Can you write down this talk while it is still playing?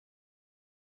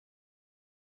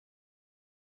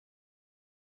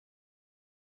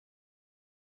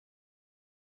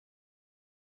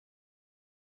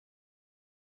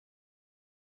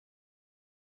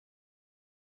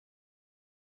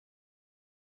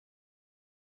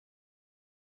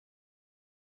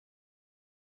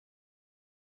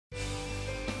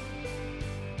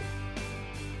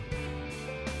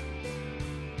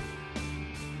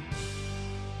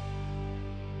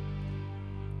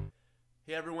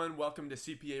Hey everyone, welcome to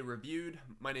CPA Reviewed.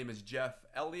 My name is Jeff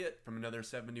Elliott from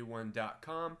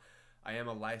Another71.com. I am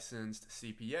a licensed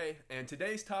CPA, and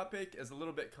today's topic is a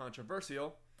little bit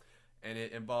controversial, and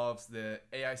it involves the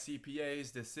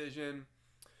AICPA's decision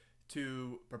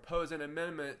to propose an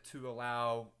amendment to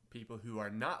allow people who are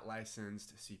not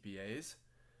licensed CPAs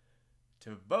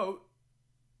to vote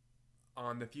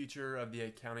on the future of the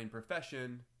accounting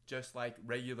profession, just like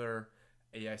regular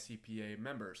AICPA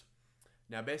members.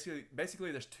 Now,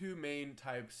 basically, there's two main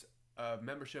types of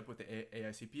membership with the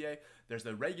AICPA. There's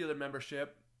the regular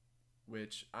membership,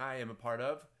 which I am a part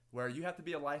of, where you have to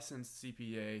be a licensed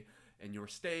CPA in your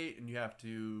state, and you have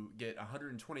to get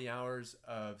 120 hours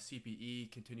of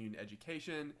CPE, continuing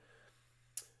education,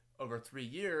 over 3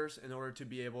 years in order to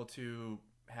be able to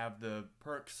have the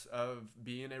perks of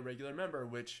being a regular member,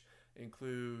 which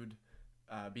include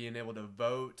being able to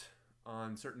vote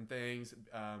on certain things,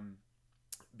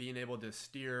 being able to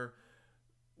steer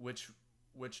which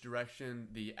direction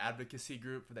the advocacy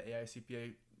group for the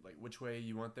AICPA, like which way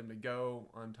you want them to go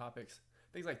on topics,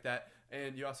 things like that.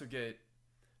 And you also get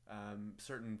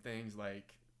certain things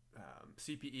like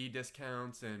CPE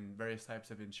discounts and various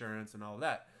types of insurance and all of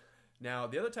that. Now,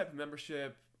 the other type of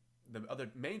membership, the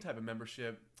other main type of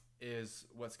membership is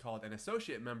what's called an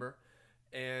associate member.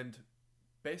 And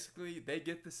basically, they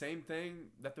get the same thing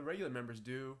that the regular members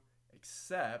do,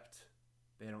 except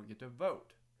they don't get to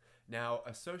vote. Now,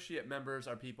 associate members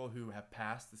are people who have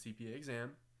passed the CPA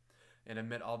exam and have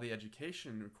met all the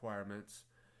education requirements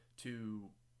to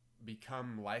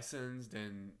become licensed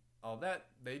and all that.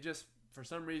 They just, for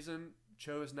some reason,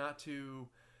 chose not to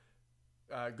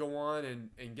go on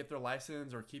and get their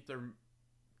license or keep their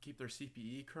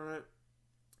CPE current.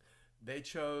 They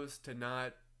chose to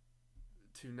not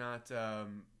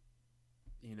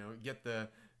get the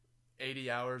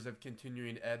 80 hours of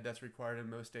continuing ed that's required in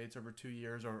most states over 2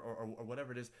 years or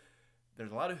whatever it is.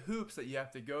 There's a lot of hoops that you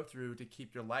have to go through to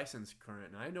keep your license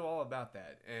current, and I know all about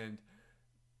that. And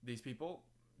these people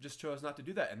just chose not to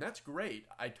do that, and that's great.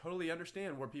 I totally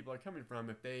understand where people are coming from.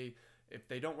 If they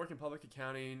don't work in public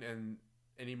accounting and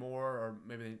anymore, or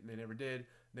maybe they never did,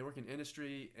 they work in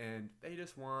industry and they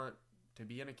just want to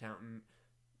be an accountant,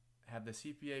 have the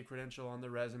CPA credential on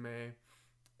their resume,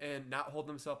 and not hold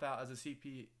themselves out as a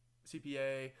CPA,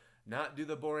 not do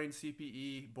the boring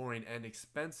CPE, boring and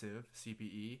expensive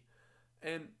CPE,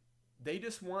 and they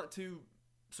just want to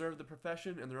serve the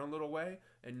profession in their own little way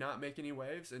and not make any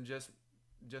waves and just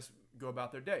go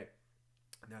about their day.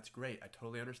 And that's great. I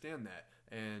totally understand that.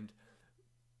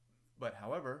 But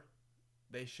however,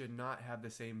 they should not have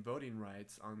the same voting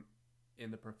rights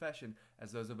in the profession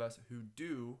as those of us who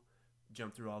do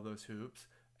jump through all those hoops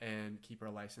and keep our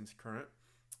license current,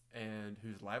 and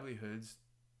whose livelihoods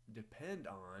depend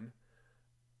on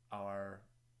our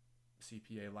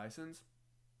CPA license.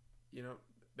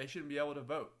 They shouldn't be able to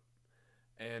vote.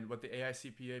 And what the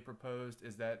AICPA proposed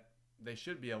is that they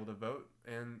should be able to vote,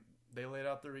 and they laid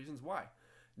out the reasons why.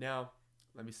 Now,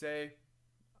 let me say,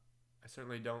 I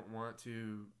certainly don't want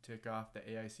to tick off the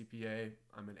AICPA.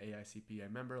 I'm an AICPA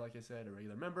member, like I said, a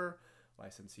regular member,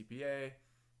 licensed CPA,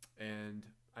 and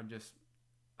I'm just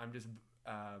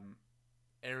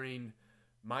airing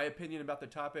my opinion about the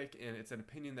topic, and it's an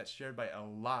opinion that's shared by a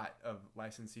lot of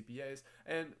licensed CPAs.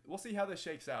 And we'll see how this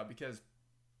shakes out, because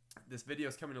this video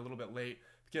is coming a little bit late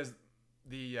because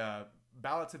the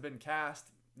ballots have been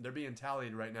cast. They're being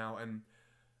tallied right now, and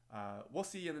we'll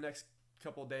see in the next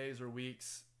couple days or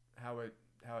weeks how it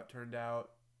turned out.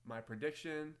 My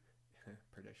predictions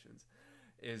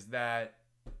is that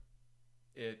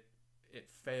it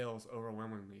fails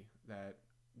overwhelmingly, that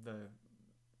the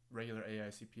regular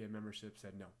AICPA membership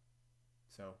said no.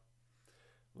 So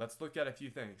let's look at a few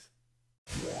things.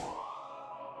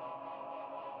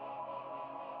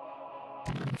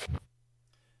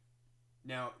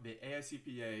 Now, the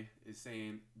AICPA is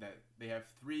saying that they have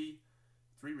three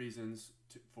reasons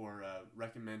for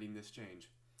recommending this change.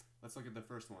 Let's look at the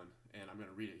first one, and I'm going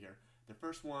to read it here. The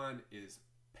first one is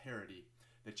parity.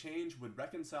 The change would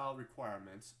reconcile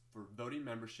requirements for voting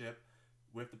membership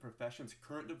with the profession's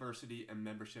current diversity and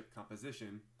membership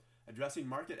composition, addressing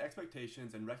market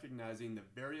expectations and recognizing the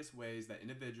various ways that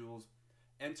individuals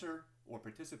enter or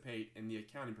participate in the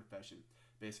accounting profession.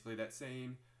 Basically, that's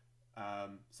saying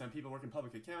some people work in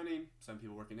public accounting, some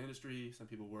people work in industry, some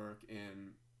people work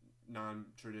in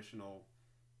non-traditional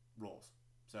roles.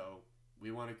 So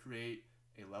we want to create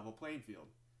a level playing field.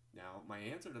 Now, my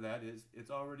answer to that is it's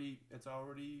already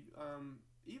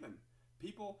even.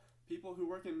 People who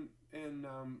work in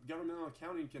governmental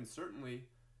accounting can certainly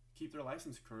keep their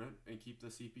license current and keep the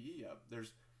CPE up.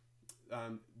 There's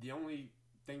the only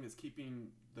thing that's keeping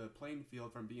the playing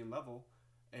field from being level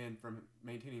and from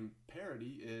maintaining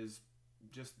parity is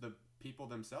just the people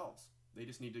themselves. They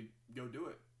just need to go do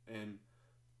it, and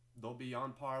they'll be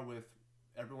on par with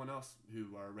everyone else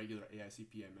who are regular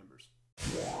AICPA members.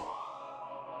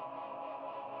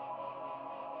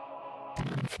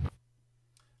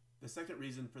 The second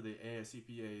reason for the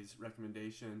AICPA's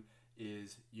recommendation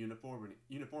is uniformity.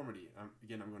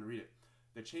 Again, I'm going to read it.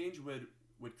 The change would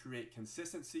create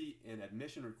consistency in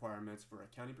admission requirements for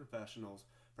accounting professionals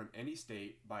from any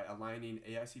state by aligning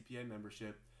AICPA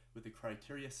membership with the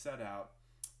criteria set out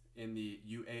in the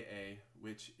UAA,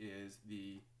 which is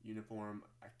the Uniform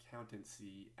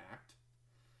Accountancy Act,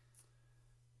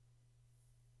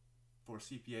 for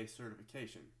CPA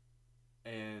certification.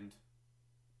 And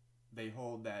they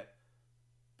hold that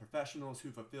professionals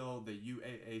who fulfill the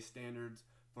UAA standards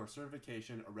for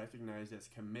certification are recognized as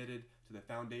committed to the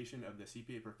foundation of the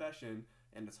CPA profession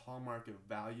and its hallmark of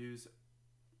values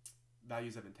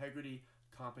of integrity,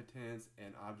 competence,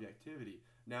 and objectivity.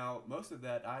 Now, most of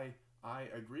that I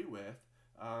agree with.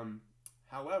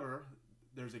 However,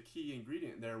 there's a key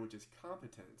ingredient there, which is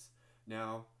competence.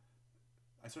 Now,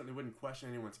 I certainly wouldn't question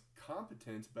anyone's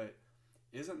competence, but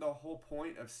isn't the whole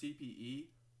point of CPE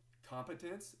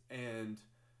competence? And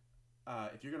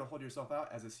if you're going to hold yourself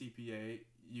out as a CPA,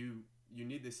 you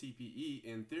need the CPE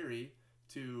in theory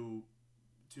to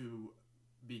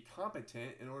be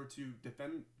competent in order to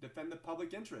defend the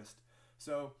public interest.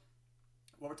 So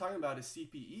what we're talking about is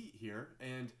CPE here,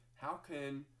 and how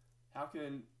can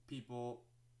people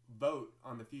vote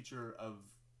on the future of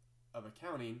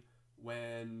accounting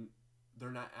when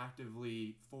they're not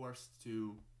actively forced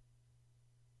to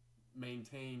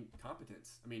maintain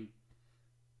competence? I mean,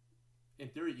 in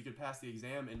theory, you could pass the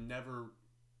exam and never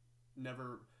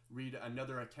read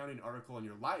another accounting article in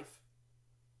your life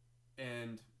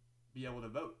and be able to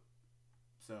vote.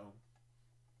 So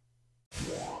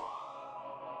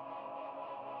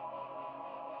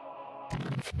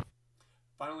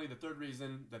finally, the third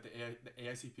reason that the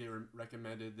AICPA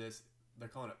recommended this, they're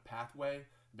calling it pathway.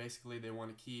 Basically, they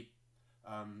want to keep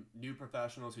new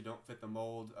professionals who don't fit the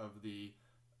mold of the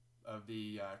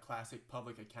classic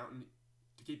public accountant,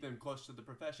 to keep them close to the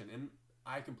profession. And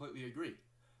I completely agree.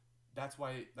 That's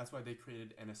why they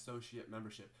created an associate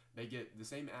membership. They get the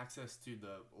same access to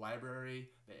the library,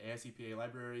 the AICPA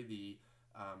library, the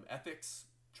ethics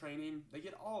training. They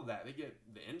get all of that. They get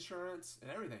the insurance and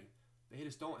everything. They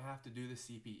just don't have to do the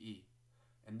CPE,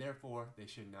 and therefore they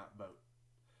should not vote.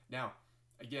 Now,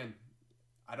 again,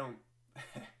 I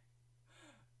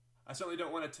certainly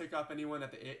don't want to tick off anyone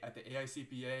at the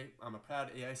AICPA. I'm a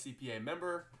proud AICPA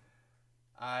member.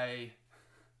 Let's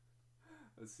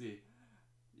see.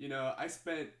 I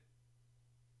spent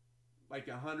like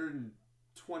 $120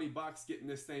 getting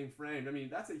this thing framed. I mean,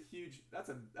 that's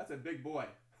a big boy.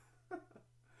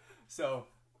 So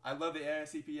I love the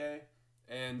AICPA,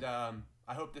 and I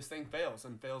hope this thing fails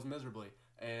and fails miserably.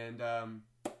 And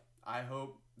I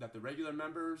hope that the regular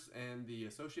members and the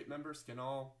associate members can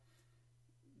all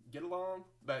get along.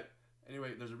 But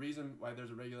anyway, there's a reason why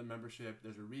there's a regular membership.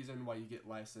 There's a reason why you get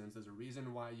licensed. There's a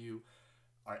reason why you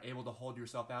are able to hold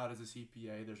yourself out as a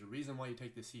CPA. There's a reason why you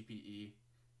take the CPE.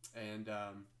 And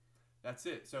that's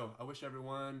it. So I wish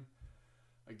everyone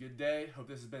a good day. Hope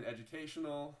this has been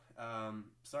educational.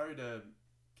 Sorry to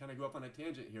kind of go up on a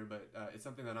tangent here, but it's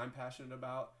something that I'm passionate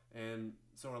about, and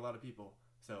so are a lot of people.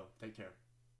 So take care.